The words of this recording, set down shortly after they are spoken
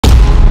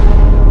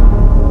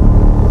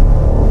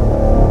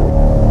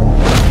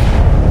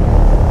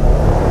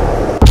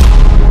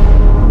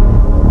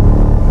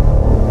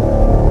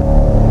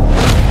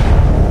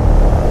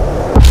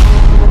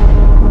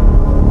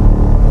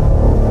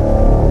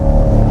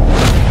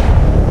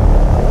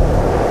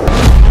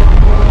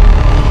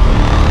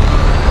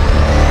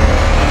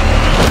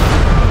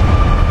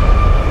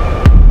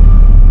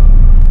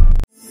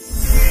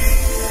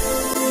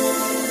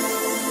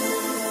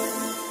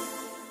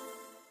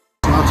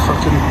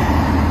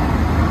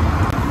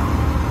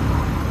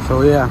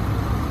So yeah.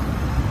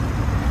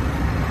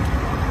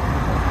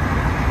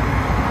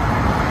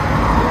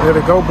 Here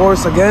we go,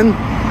 boys, again.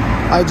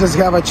 I just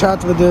have a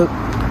chat with the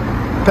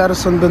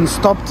person been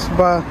stopped,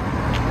 but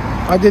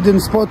I didn't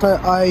spot,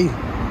 I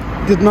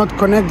did not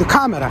connect the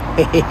camera.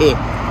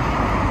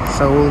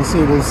 So we'll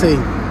see.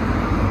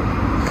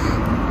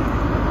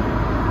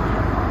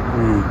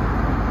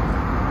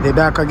 They're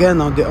back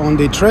again on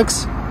the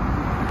tricks.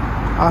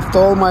 After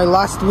all my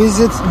last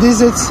visits,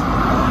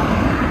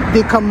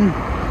 they come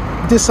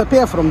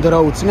disappear from the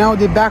roads. Now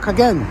they're back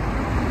again.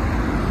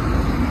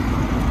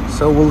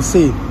 So we'll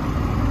see.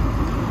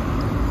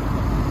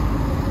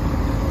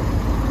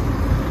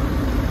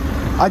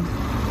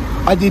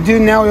 Did you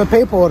now your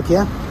paperwork,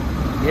 yeah?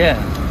 Yeah.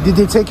 Did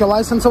they take your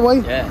license away?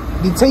 Yeah.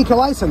 They take your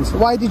license.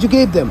 Why did you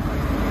give them?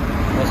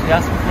 Because he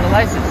asked me for the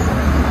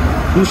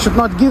license. You should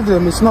not give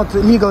them. It's not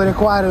legal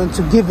requirement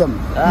to give them.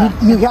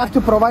 You have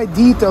to provide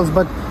details,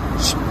 but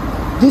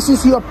this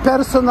is your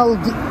personal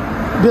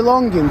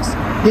belongings.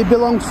 They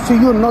belong to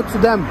you, not to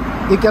them.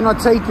 They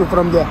cannot take you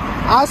from there.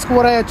 Ask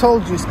what I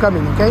told you is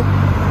coming, okay?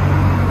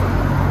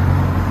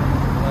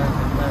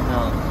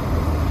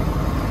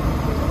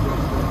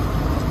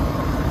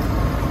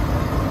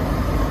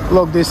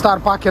 Look, they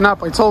start packing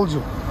up, I told you.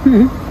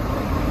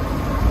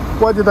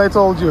 What did I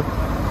told you?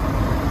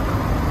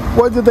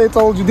 What did I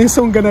told you? They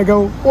soon gonna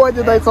go. What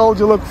did I told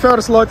you? Look,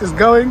 first lot is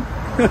going.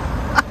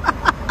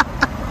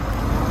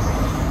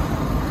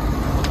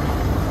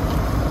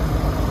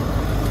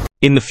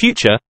 In the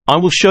future, I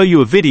will show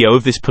you a video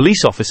of this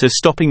police officer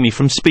stopping me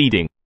from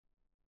speeding.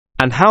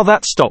 And how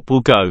that stop will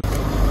go.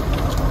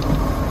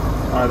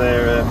 Hi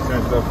there, Mr.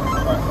 Enfield.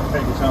 Right,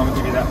 take your time, I'll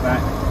give you that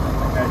back.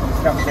 Okay, just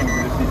a couple of things we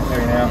just need to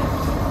do now.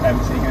 So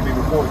you're going to be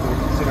reported for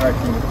the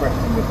consideration of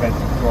requesting the offence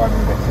of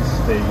driving with excess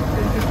speed. So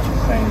you just have to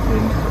say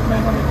anything, the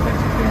main one of the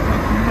offence is being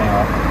mentioned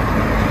now.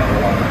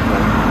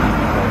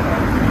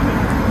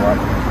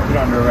 Right,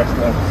 you're under arrest,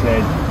 as I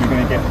said. You're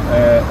going to get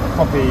a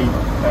copy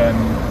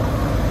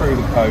through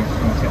the post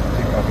and the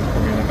ticket office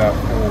probably in about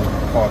 4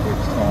 or 5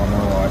 weeks' time,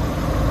 alright?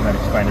 And then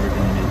explain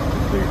everything you need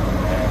to do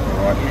from there,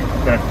 alright? You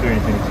don't have to do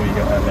anything until you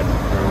get that letter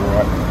through,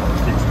 alright?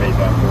 Just keep speed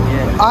down for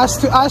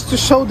you. Ask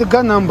to show the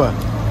gun number.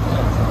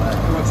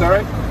 What's that,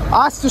 right?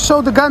 Ask to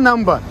show the gun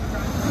number.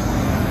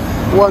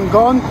 One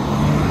gone.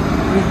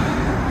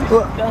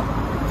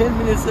 10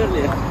 minutes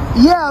earlier.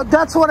 Yeah,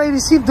 that's what I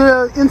received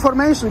the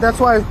information. That's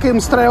why I came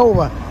straight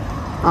over.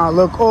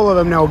 Look, all of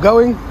them now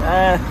going.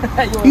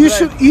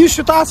 You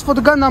should ask for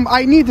the gun number.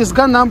 I need this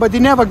gun number. They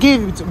never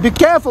gave it. Be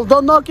careful,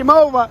 don't knock him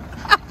over.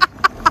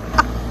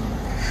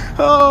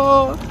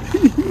 Oh.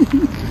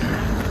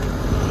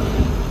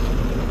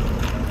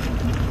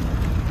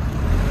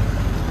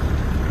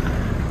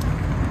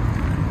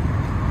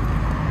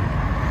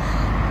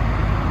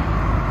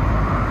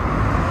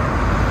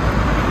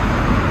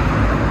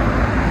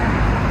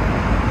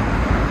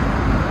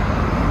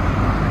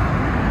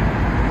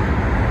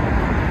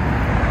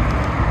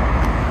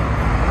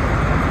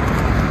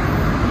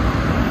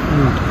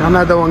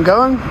 Another one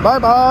going. Bye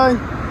bye.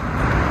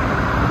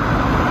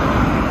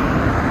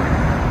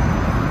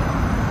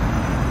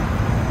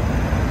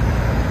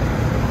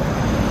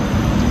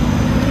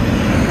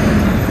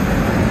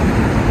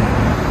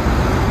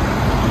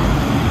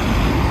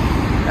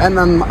 And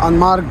an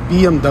unmarked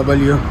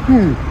BMW.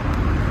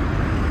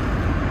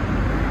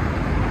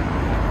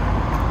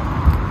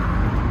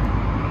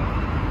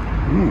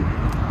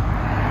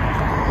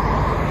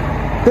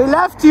 They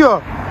left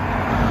you.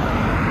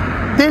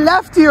 They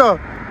left you.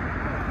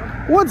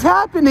 What's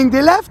happening?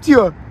 They left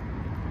you.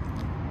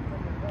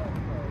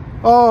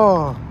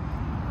 Oh.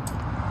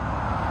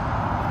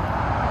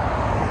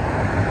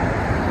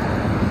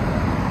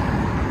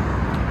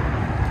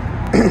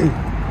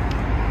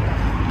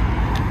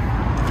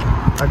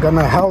 I'm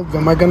gonna help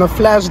them. I'm gonna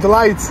flash the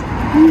lights.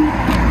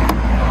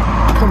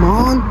 Come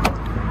on.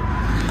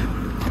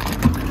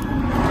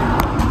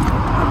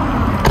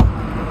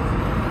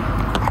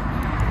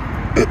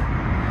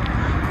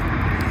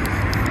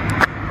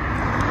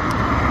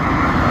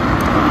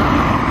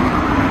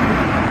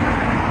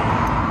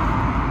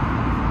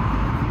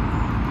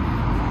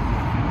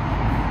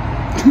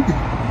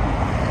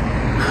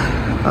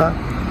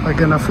 I'm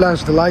gonna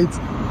flash the lights,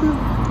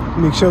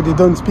 make sure they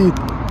don't speed.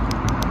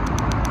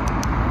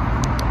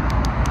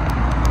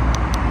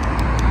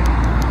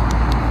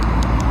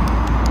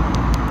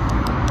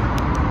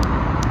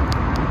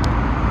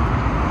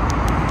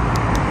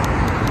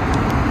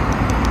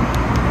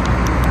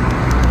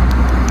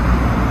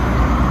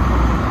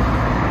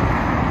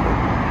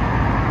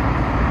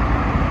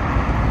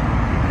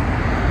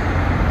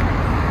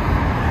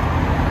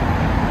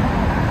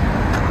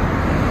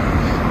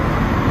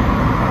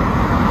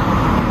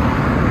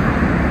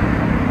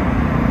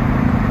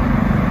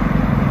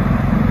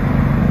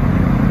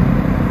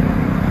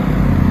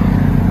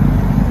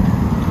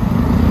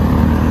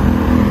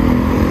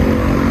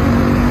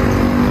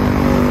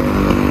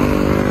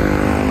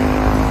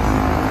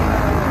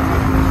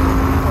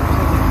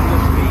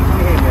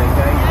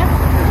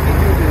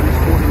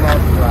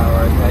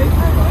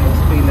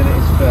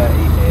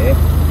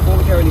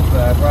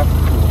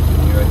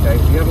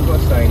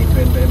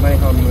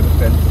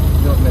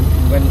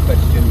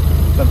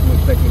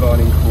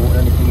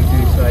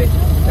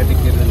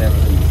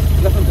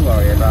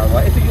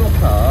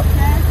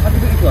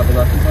 driving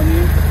license on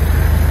you?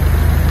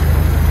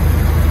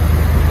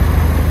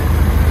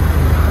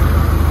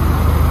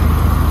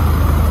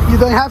 You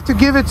don't have to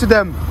give it to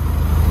them.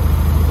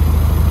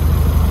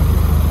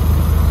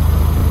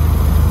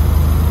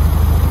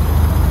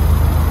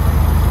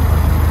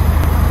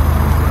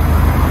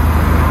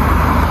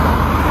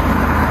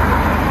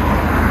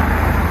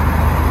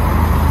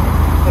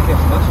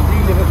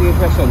 The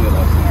address on your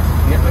license?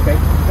 Yeah, okay.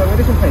 So there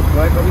is some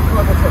paperwork, but we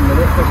try for 10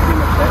 minutes, just see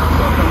much steps,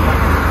 so I'll come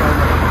back to the phone.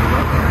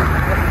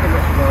 Nothing too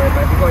much to worry about.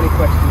 If you've got any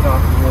questions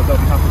afterwards,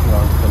 I'll be happy to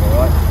answer them,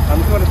 alright?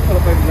 I'm going to just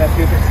pull up over there,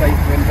 feel a bit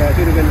safer, and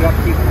do the window up,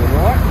 keep it on,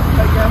 alright?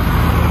 Take care.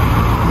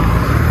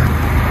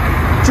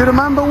 Do you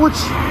remember which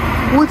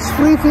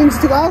 3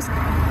 things to ask?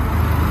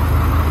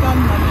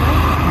 Gun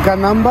number.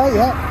 Gun number,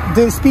 yeah.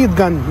 The speed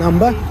gun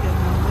number.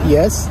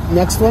 Yes.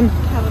 Next one.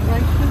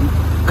 Calibration.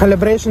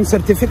 Calibration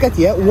certificate,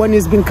 yeah. One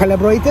is been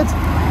calibrated.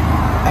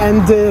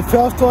 And the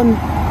first one,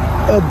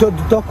 the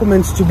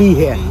documents to be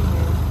here.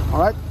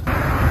 Alright.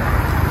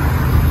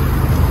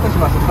 That's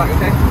nice and back,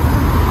 okay? I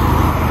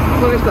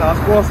wanted to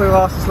ask, whilst I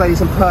asked this lady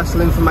some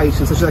personal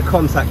information, such as a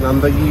contact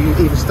number, you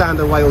either stand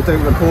away or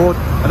don't record.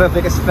 I don't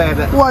think it's fair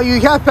that... Well, you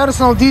have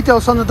personal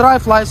details on the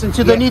drive license,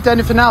 you don't need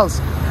anything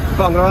else.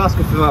 But I'm going to ask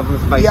her for other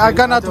information. Yeah, I'm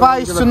going to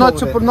advise you not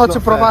to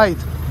provide.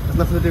 There's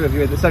nothing to do with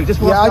you, is it? So just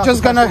I'm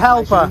just going to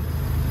help her.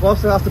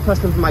 Whilst I ask the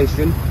personal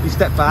information, you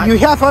step back. You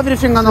have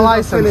everything on the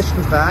license. Finish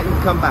with that, you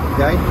can come back,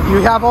 okay?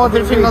 You have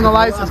everything on the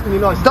license.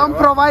 Don't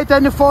provide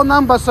any phone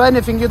numbers or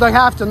anything, you don't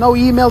have to. No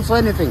emails or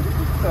anything. So,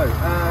 look,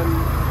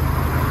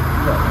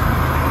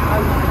 how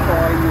do you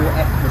define your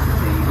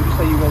ethnicity? Would you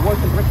say you were white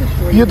and British?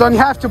 Or you don't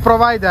have to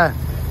provide that.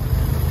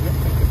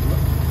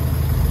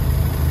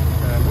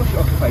 What's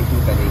your occupation,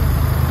 Benny?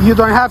 You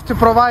don't have to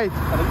provide.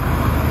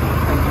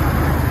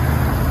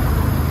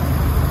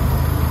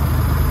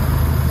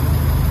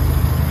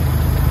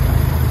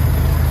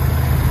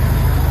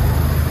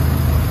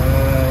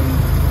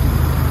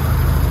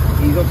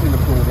 He's obviously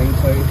recording,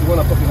 so if you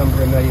want to put your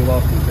number in there, you're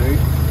welcome to.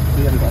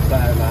 He hasn't got to say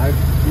it out loud.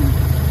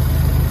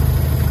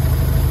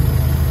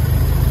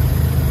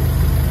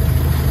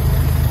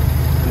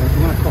 And if you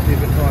want a copy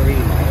of it via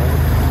email,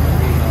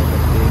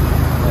 address is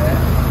there.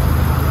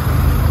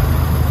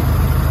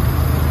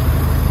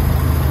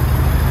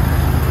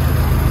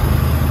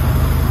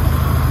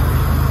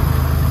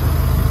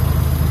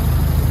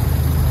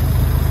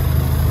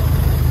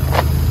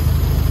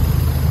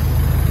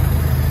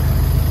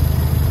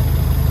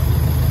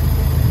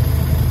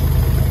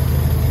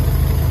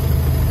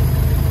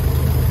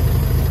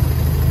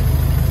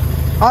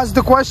 Ask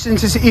the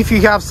questions if you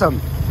have some.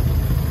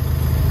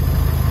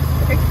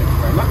 Okay, thank you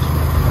very much.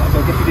 So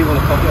if you do want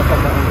a copy, I'll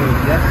pop that on here.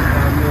 Yes.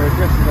 Your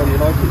address is on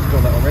your license, you've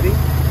got that already.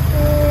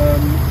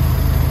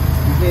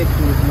 Your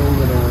vehicle is in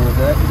all in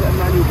order. Is it a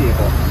manual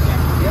gearbox?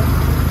 Yeah.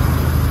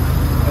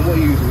 And what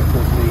are you using it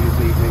for this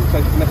evening? So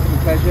domestic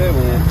pleasure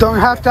or? Don't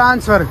have to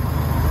answer.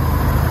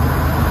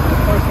 The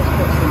process is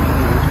quite simple.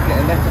 You get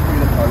a letter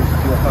from the post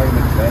to your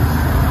home address.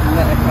 The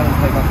letter can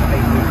take up to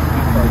 8 weeks to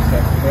be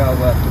processed. We are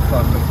working to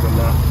try and fix on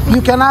that. You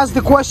can ask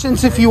the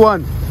questions if you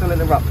want. Don't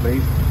interrupt,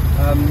 please.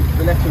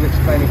 The letter will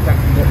explain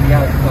exactly what the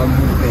outcome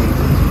will be.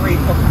 There's 3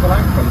 possible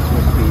outcomes for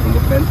a speeding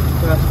offence. The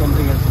first one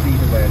being a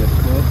speed awareness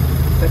course,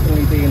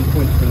 secondly being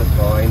points in the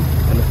fine,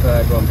 and the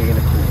third one being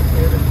a court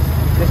appearance.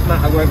 This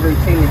matter won't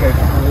routinely go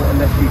to court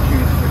unless you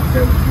choose to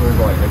go to your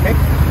right, okay?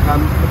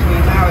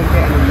 Between now and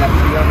getting a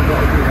letter, you haven't got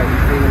to do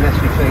anything unless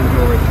you change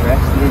your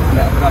address. You need to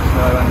let us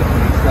know and the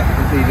police, let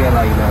the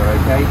DVLA know,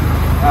 okay?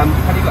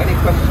 Have you got any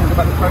questions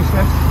about the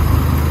process?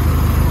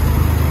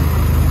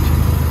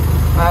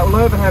 Well,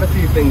 I overheard a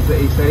few things that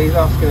he said. He's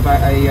asking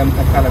about a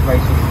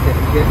calibration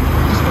certificate.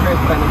 Just for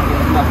his benefit,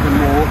 nothing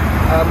more.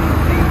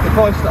 The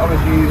device that I was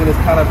using is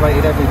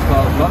calibrated every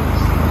 12 months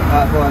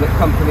by a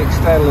company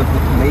external of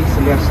the police,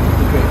 and we have a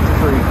certificate to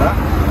prove that.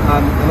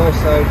 And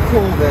also,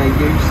 for their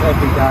use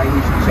every day,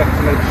 we should check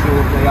to make sure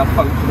they are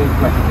functioning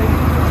correctly,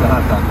 which I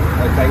have done.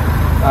 Okay.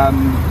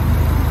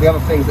 The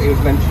other things that he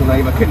was mentioning, I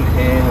couldn't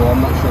hear, or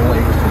I'm not sure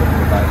what he was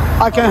talking about.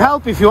 I can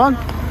help if you want.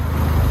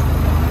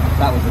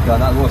 That was the gun,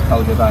 that was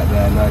told you about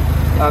there, no.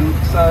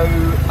 So,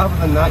 other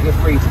than that, you're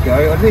free to go.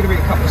 I need to read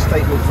a couple of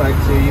statements out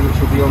to you, which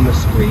will be on the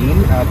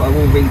screen, but I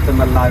will read them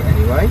aloud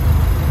anyway.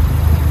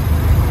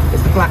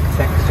 It's the black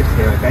text just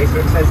here, okay? So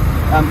it says,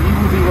 you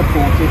will be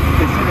reported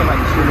for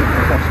consideration of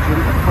the question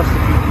and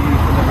prosecuted you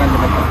for the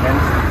relevant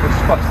offence, which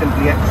is quite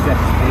simply excess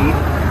speed.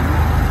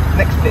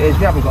 Next bit is,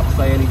 you haven't got to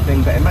say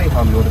anything, but it may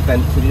harm your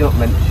defence if you don't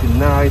mention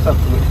now,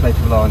 something which they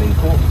can rely on in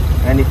court.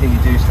 Anything you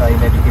do say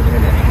may be given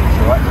in evidence,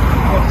 alright? If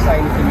you want to say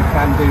anything you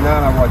can do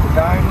now, and I'll write it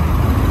down.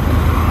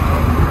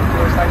 If you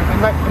want to say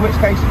anything, no, in which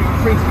case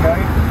you're free to go,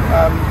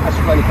 as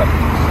you've got any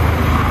questions.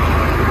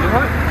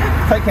 Alright?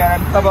 Take care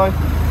then, bye bye.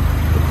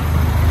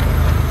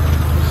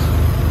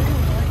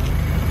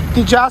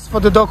 Did you ask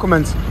for the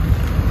documents?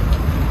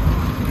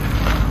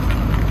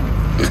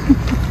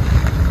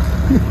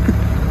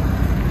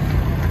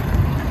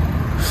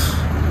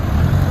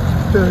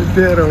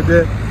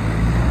 There.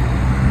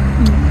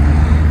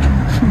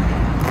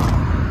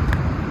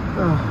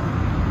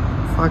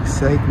 Fuck's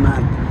sake,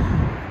 man.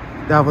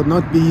 That would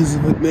not be easy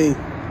with me.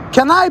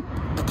 Can I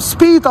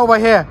speed over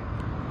here?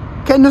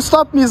 Can you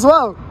stop me as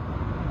well?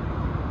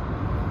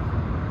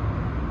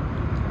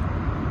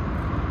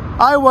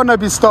 I wanna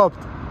be stopped.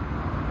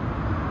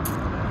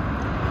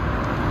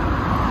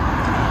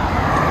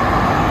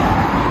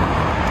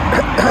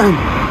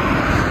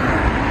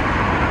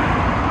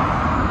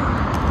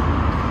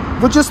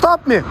 Would you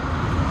stop me?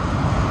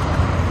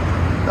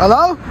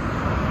 Hello?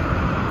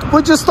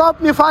 Would you stop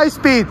me if I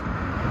speed?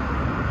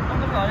 On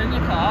the road in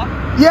your car?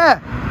 Yeah.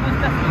 Most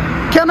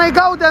definitely. Can I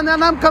go then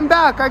and I'm come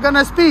back? I'm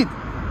gonna speed.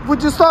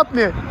 Would you stop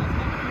me?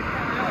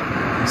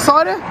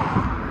 Sorry?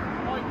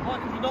 Why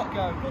can you not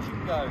go? Of course you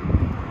can go.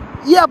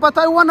 Yeah, but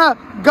I wanna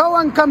go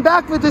and come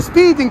back with the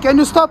speeding. Can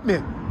you stop me?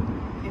 If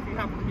you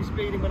happen to be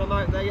speeding when I'm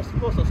out there, yes, of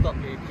course I'll stop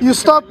you. You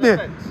stop me.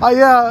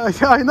 Yeah,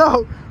 I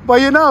know.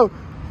 But you know,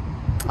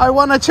 I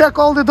wanna check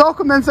all the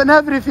documents and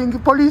everything.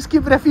 Police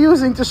keep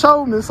refusing to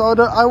show me, so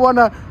I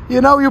wanna, you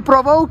know, you're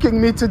provoking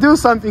me to do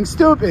something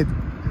stupid.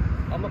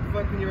 I'm not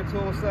provoking you at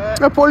all, sir.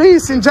 The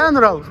police in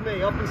general. It's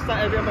me. I've been sat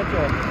here doing my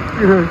job.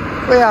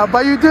 Yeah,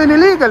 but you're doing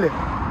illegally.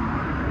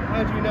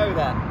 How do you know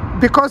that?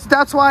 Because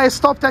that's why I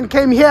stopped and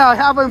came here. I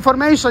have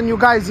information, you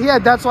guys here.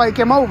 That's why I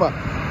came over.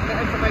 That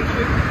information,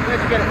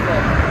 where'd you get it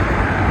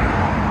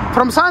from?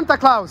 From Santa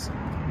Claus.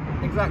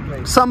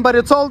 Exactly.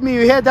 Somebody told me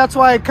you here. That's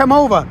why I came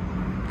over.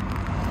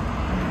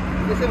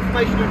 This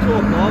information you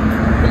talk of,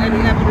 any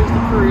evidence to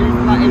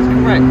prove that is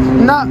correct?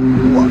 No,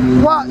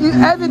 what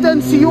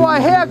evidence you are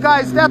here,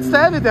 guys? That's the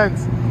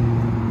evidence.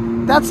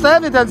 That's the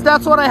evidence.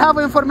 That's what I have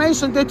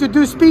information that you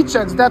do speed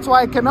checks. That's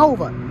why I came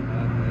over.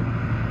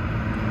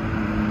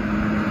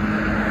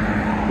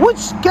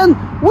 Which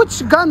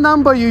gun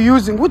number are you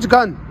using? Which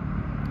gun?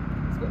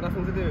 It's got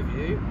nothing to do with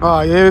you.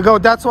 Oh, here you go.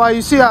 That's why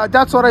you see.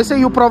 That's what I say.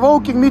 You're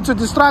provoking me to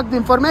distract the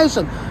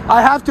information.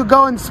 I have to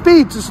go and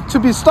speed to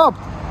be stopped.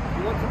 If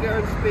you want to go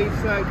and speed,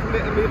 so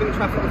commit a moving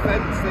traffic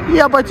offence. Then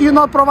Yeah, but you're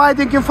not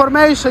providing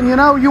information. You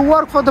know, you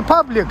work for the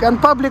public,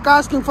 and public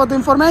asking for the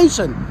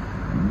information.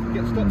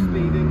 Get stop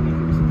speeding. You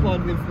can be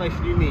supplied with the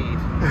information you need.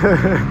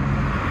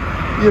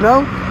 You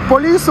know,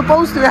 police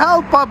supposed to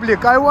help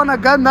public. I want a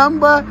gun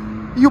number.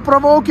 You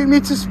provoking me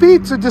to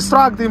speed to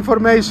distract the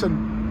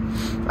information.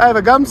 I have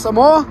a gun, some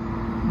more.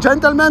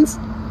 Gentlemen.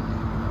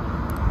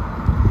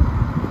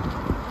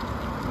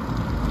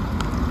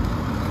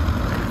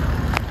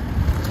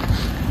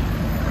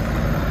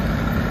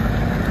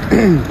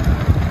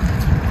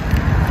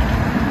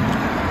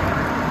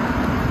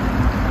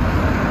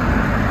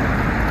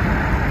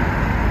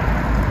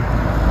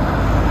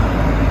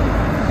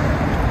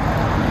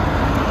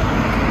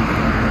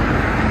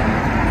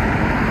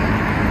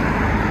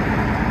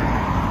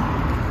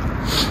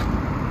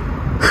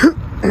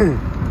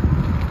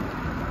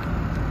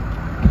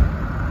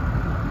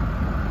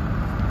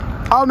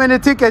 How many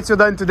tickets you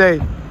done today?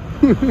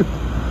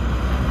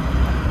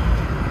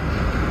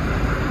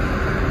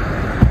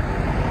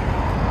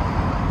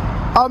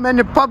 How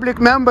many public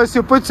members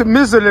you put to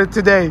misery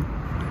today? Do you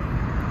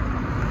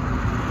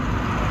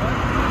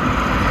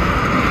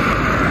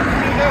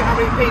know how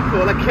many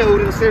people are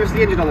killed and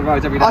seriously injured on the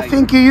roads every day? I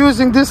think you're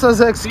using this as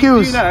an Do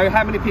excuse. you know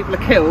how many people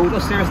are killed or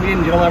seriously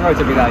injured on the roads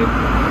every day?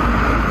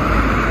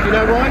 Do you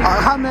know why?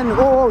 How many?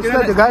 Oh, Do you know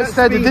steady, that- guys, that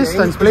steady speeding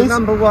distance, is the please.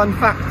 number one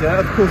factor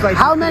of causation.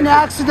 How many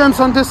accidents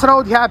on this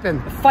road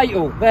happen?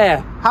 Fatal,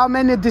 there. How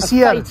many this A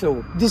year?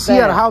 fatal, This there.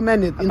 year, how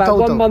many in About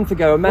total? 1 month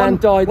ago, a man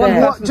died one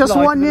there. person's Just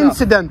life one is enough.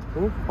 incident.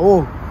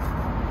 Oh.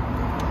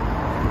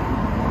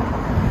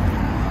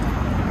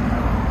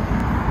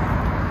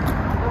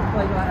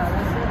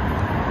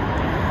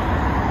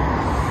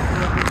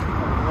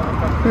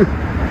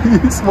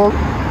 You smoke.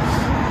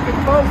 Get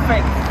your bulb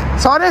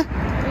fixed. Sorry? You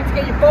need to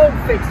get your bulb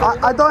fixed.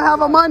 I don't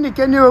have a money.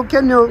 Can you?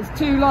 There's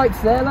 2 lights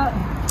there, look.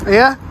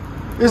 Yeah?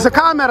 Is a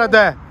camera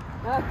there?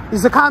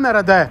 Is a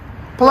camera there?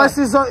 Plus,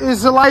 is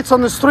the lights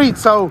on the street,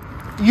 so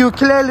you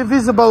clearly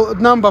visible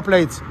number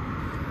plates.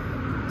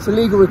 It's a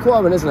legal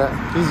requirement, isn't it?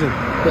 Is it?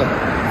 Yeah.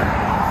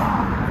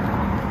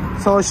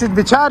 So it should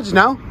be charged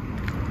now.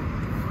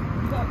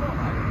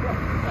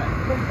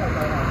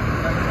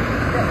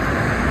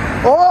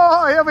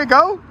 Oh, here we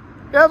go.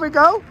 Here we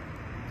go.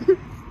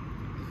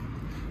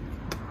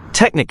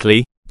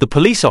 Technically, the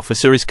police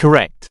officer is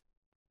correct.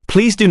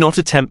 Please do not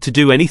attempt to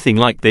do anything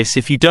like this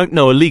if you don't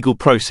know a legal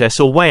process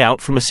or way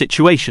out from a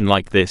situation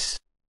like this.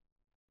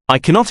 I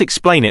cannot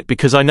explain it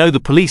because I know the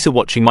police are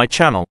watching my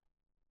channel.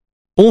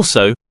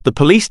 Also, the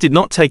police did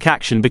not take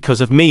action because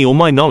of me or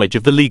my knowledge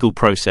of the legal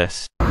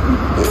process.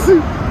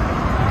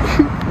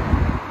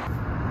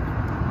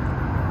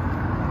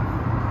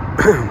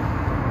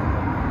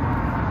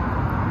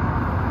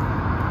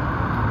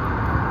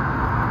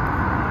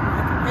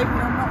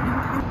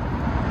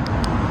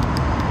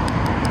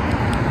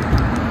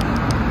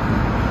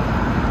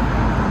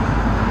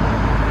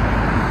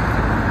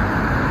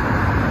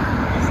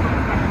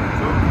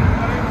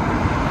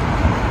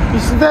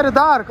 It's very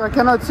dark. I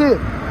cannot see.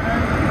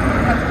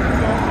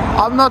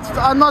 I'm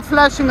not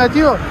flashing at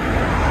you.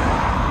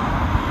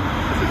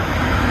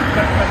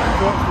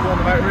 on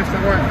the motorist,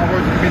 alright?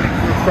 Otherwise you'll be next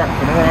to a truck,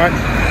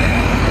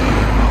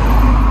 alright?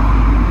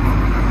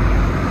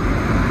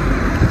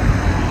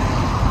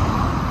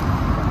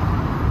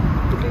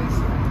 If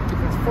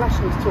he's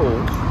flashing his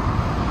torch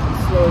and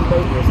slowing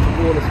motorists to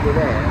warn us we're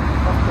there,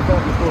 that's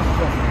preventing course of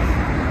justice.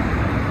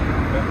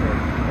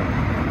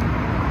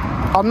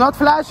 I'm not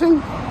flashing.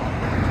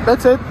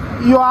 That's it.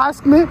 You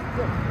ask me.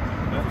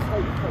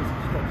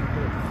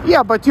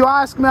 Yeah, but you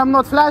ask me, I'm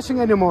not flashing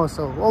anymore,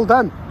 so all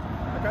done.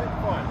 Okay,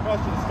 fine. If I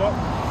ask you to stop,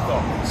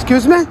 stop.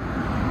 Excuse me?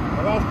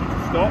 I've asked you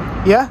to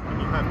stop, Yeah?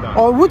 and you have done.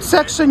 Or which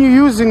section you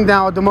using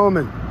now at the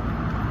moment?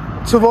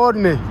 To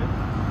warn me. It's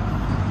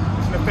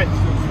an offence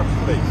to obstruct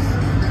police.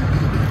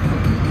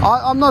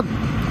 I'm not.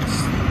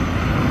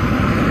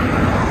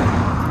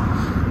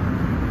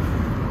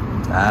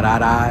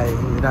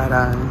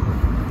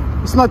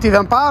 It's not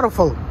even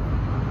powerful.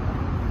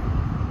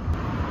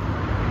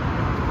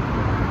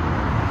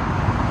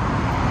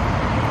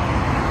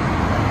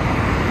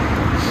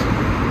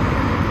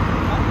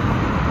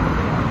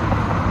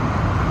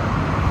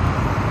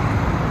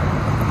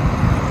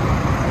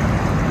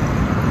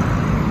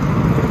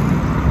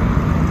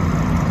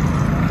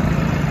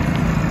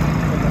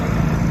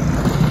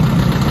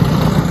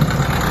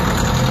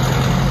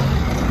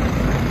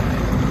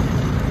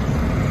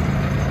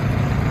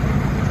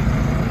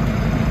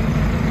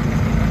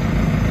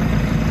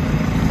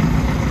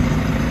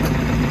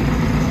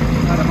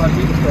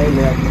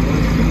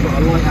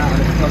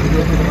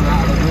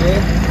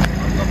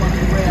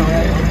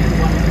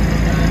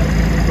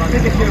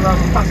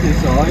 Passenger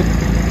side,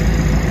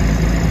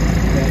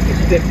 it's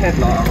a dip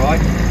headlight, alright?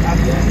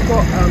 You've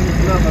got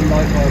another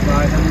light bulb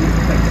out and you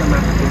can take some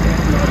action, get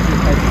some nice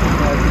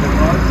to the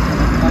right.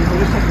 We'll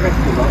just take the rest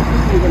of the light,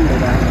 just the window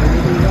down, and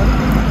we'll do that.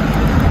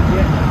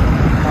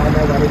 Yeah. Oh,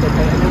 no worries,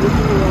 okay. And then we'll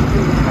do one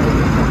through the panel.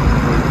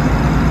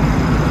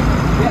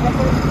 Yeah, that's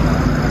all.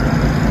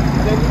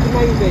 And then just the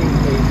main beam,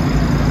 please.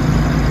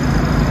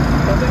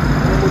 That's it.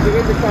 And then we'll do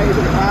indicators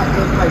at the back and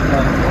the plate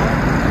light, alright?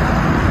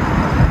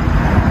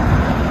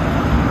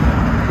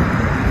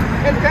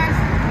 And guys,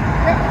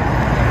 yep.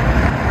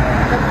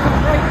 That's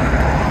great.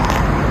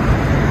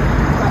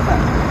 That's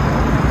that.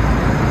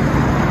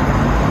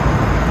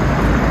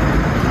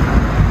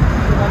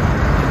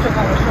 Check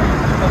out the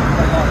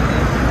show.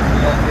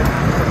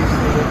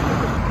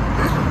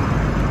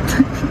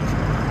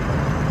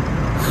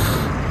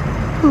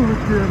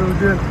 Oh dear, oh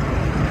dear.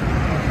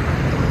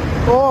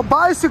 Oh,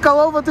 bicycle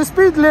over the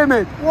speed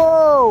limit.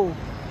 Whoa.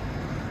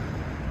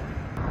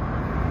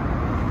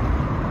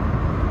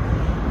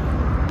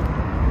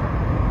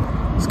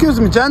 Excuse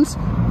me, gents.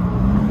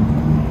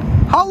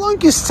 How long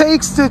it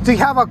takes to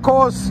have a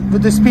course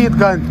with the speed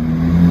gun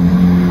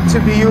to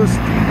be used?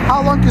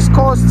 How long this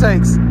course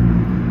takes?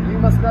 You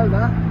must know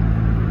that.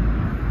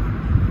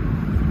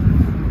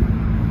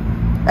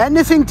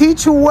 Anything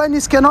teach you when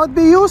it cannot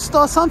be used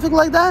or something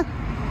like that?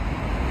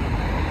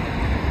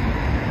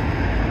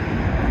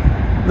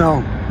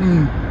 No.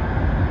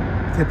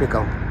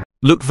 Typical.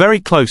 Look very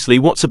closely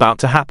what's about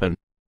to happen.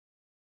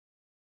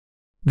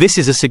 This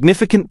is a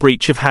significant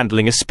breach of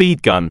handling a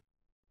speed gun.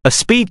 A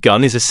speed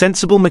gun is a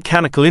sensible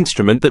mechanical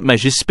instrument that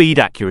measures speed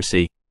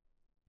accuracy.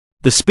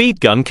 The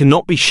speed gun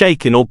cannot be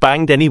shaken or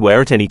banged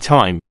anywhere at any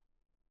time.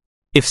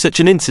 If such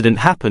an incident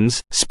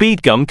happens,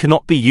 speed gun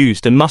cannot be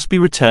used and must be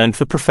returned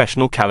for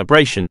professional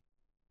calibration.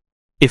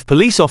 If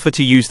police offer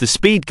to use the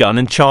speed gun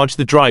and charge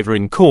the driver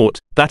in court,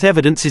 that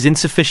evidence is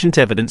insufficient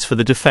evidence for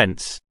the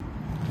defense.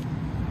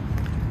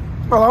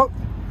 Hello?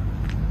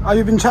 Are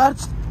you been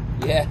charged?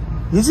 Yeah,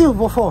 Is it?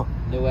 What for?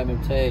 new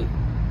MMT.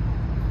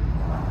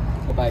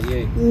 What about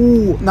you?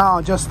 Ooh,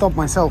 no, just stop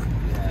myself.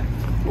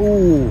 Yeah.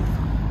 Ooh.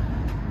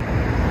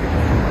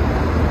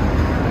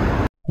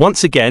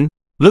 Once again,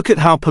 look at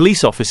how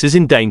police officers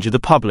endanger the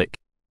public.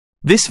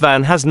 This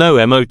van has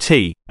no MOT,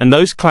 and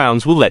those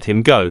clowns will let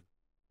him go.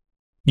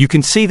 You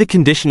can see the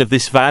condition of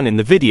this van in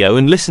the video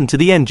and listen to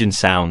the engine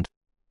sound.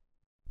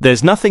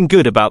 There's nothing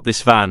good about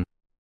this van.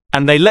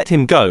 And they let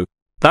him go.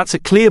 That's a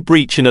clear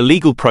breach in a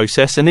legal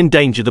process and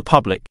endanger the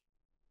public.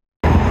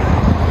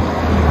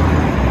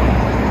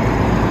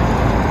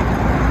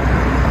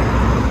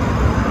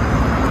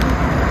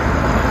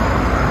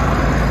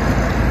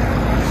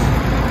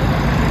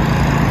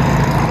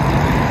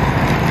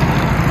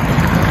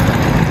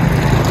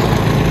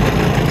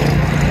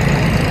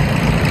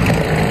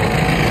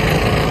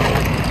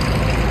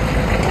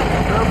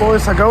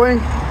 Boys are going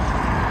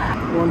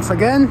once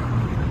again.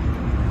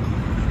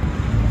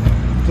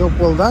 Job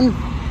well done.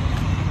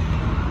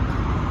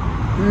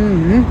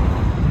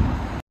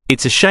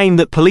 It's a shame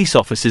that police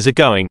officers are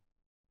going.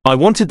 I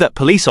wanted that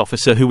police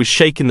officer who was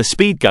shaking the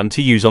speed gun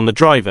to use on the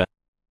driver.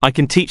 I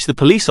can teach the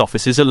police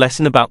officers a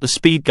lesson about the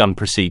speed gun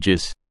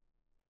procedures.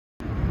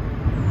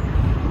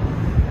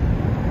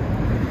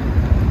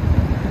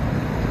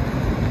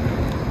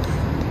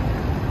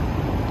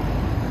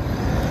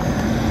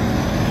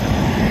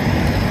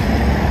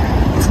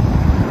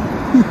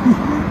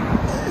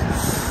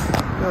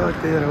 Oh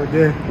dear, oh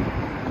dear.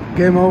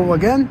 Game over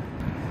again.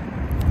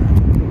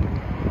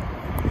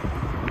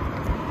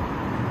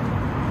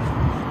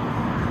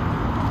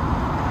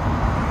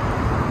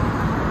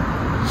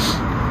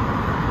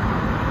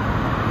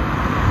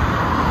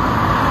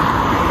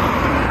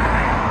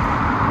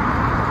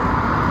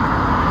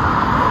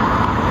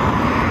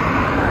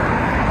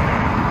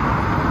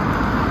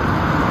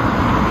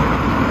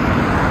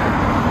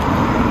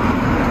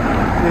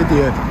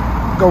 idiot.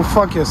 Go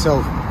fuck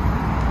yourself.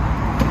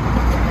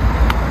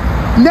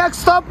 Next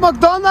stop,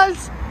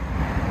 McDonald's.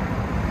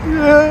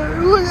 Yeah,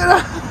 look at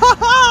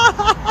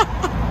that.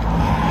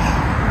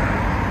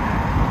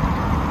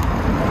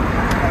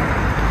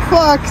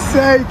 Fuck's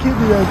sake,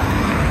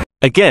 idiot.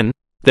 Again,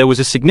 there was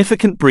a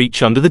significant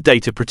breach under the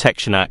Data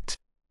Protection Act.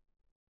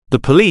 The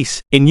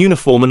police, in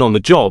uniform and on the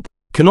job,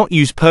 cannot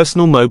use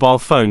personal mobile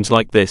phones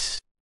like this.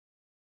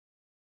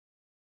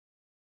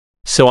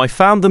 So I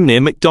found them near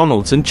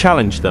McDonald's and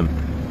challenged them.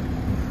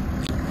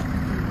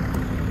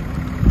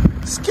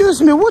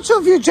 Excuse me, which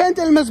of you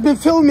gentlemen has been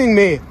filming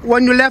me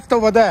when you left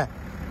over there?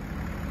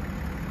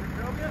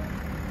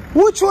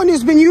 Which one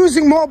has been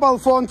using mobile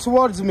phone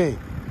towards me?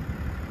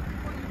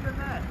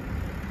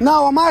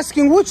 Now I'm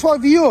asking which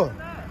of you?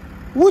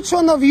 Which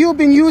one of you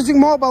been using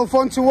mobile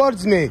phone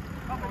towards me?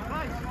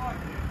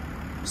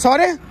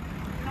 Sorry?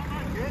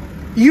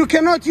 You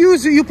cannot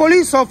use it, you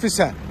police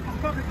officer.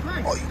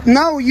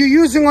 Now you're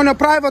using on a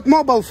private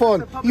mobile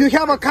phone. You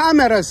have a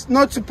cameras,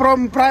 not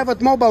from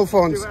private mobile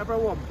phones. Do whatever I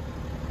want.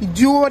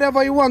 Do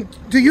whatever you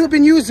want. Do you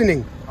been using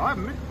it? I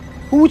haven't.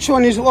 Which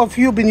one of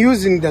you been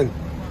using then?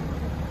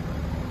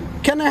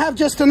 Can I have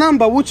just a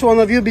number? Which one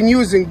of you been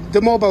using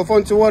the mobile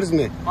phone towards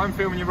me? I'm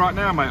filming you right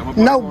now, mate.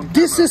 No,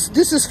 this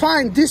is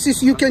fine. This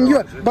is you can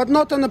use, but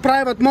not on a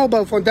private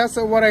mobile phone. That's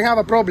what I have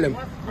a problem.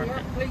 We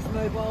have police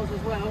mobiles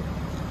as well.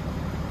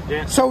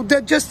 Yeah. So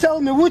just tell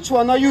me which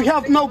one, or you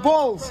have no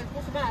balls.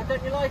 What's the matter?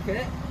 Don't you like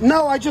it?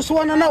 No, I just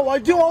want to know. I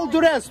do all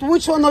the rest.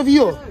 Which one of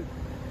you?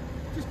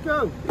 Just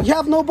go. You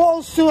have no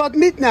balls to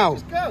admit now.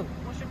 Go.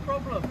 What's your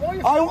problem? Why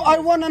are you I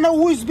want to know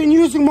who's been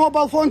using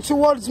mobile phone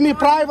towards me,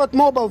 private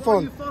mobile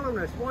phone. following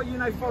us? Why are you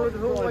now following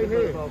us all the way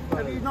here?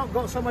 Have you not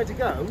got somewhere to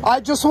go? I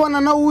just want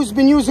to know who's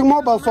been using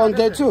mobile phone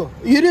there too.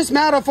 It is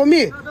matter for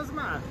me. That doesn't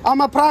matter.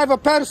 I'm a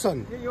private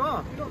person. Yeah, you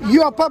are.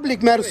 You are a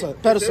public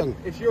person.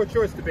 It's your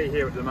choice to be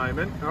here at the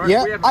moment. All right?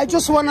 Yeah, We have I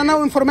just want to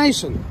know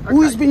information.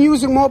 Who's been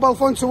using mobile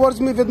phone towards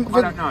me? I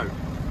don't know.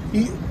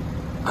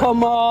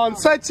 Come on,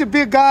 such a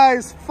big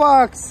guys.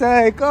 Fuck's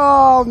sake.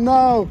 Oh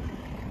no.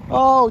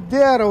 Oh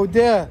dear, oh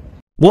dear.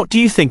 What do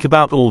you think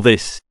about all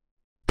this?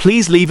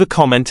 Please leave a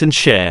comment and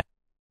share.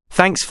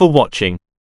 Thanks for watching.